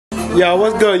Yo,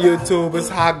 what's good, YouTube? It's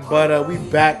Hakbutta. We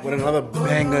back with another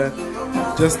banger.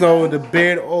 Just know the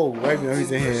beard. Oh, right now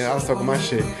he's in here. I was talking my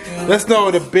shit. Let's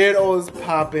know the beard is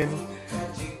popping.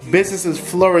 Business is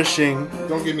flourishing.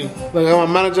 Don't get me. Look, I'm a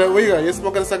manager. What you got? You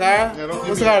smoking a cigar? Yeah, don't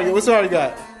what cigar? What cigar you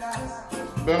got?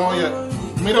 Don't know yet.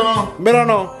 Me don't know. Me don't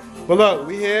know. But look,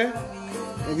 we here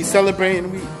and we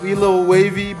celebrating. We a little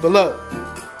wavy. But look,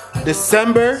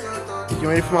 December. You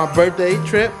ready for my birthday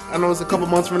trip? I know it's a couple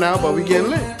months from now, but we getting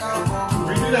lit.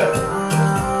 Redo that.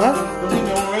 Huh? Don't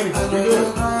me already.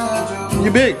 Redo it. You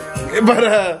big.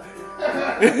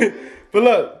 But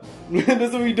look, this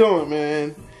is what we doing,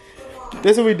 man.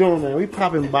 This is what we doing, man. We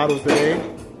popping bottles today.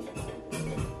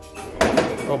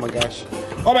 Oh my gosh.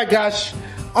 Oh my gosh.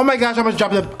 Oh my gosh, I must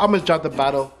drop the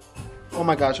bottle. Oh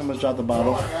my gosh, I must drop the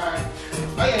bottle.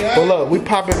 But look, we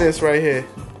popping this right here.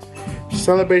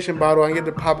 Celebration bottle. I get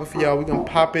to pop it for y'all. We gonna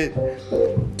pop it.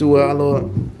 Do a little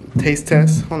taste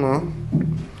test. Hold on.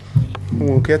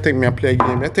 Okay, take me a play a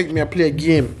game. Y'all take me a play a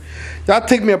game. Y'all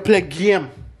take me a play a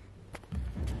game.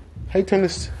 How you turn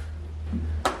this?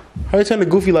 How you turn the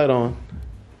goofy light on?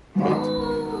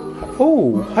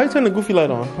 Oh, how you turn the goofy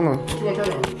light on? Hold on. What you want to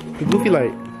turn on? The goofy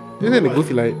light. This ain't the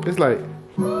goofy light. This light.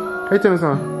 How you turn this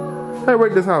on? How you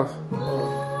work this house?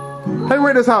 How you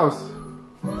work this house?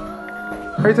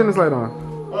 How you turn this light on?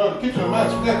 The kitchen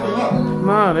match. We got to clean up.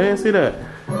 Nah, they didn't see that.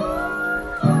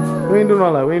 We ain't doing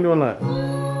all that. We ain't doing all that.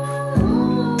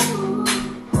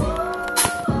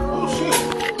 Oh shit.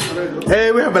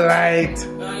 Hey, we have a light.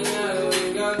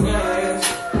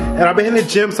 And I've been in the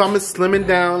gym, so I'm just slimming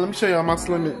down. Let me show y'all my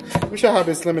slimming. Let me show you how I've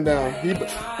been slimming down.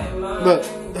 Look,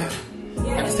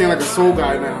 I can stand like a soul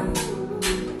guy now.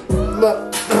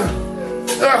 Look,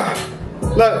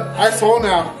 look, I saw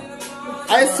now.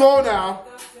 I saw now.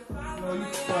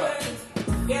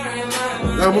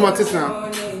 I can move my tits now.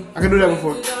 I can do that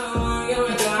before.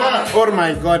 Oh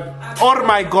my god. Oh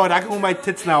my god. I can move my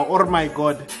tits now. Oh my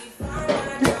god.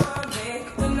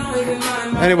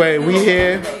 Anyway, we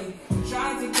here.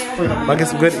 I get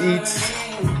some good eats.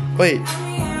 Wait.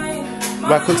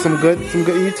 I cook some good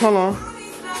eats. Hold on.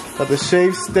 Got the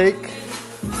shaved steak.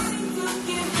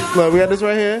 Look, we got this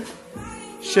right here.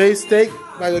 Shaved steak.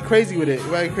 I get crazy with it.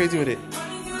 I get crazy with it.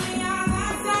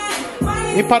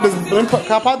 You pop this? Can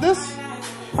I pop this?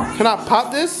 Can I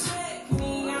pop this?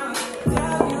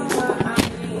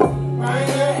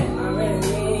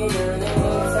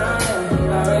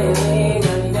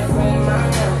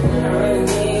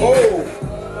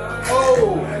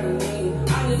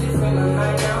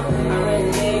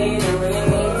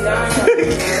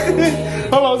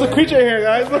 Hold on, there's a creature here,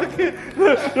 guys. Look,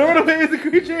 look, there's a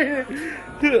creature here.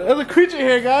 There's a creature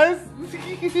here, guys.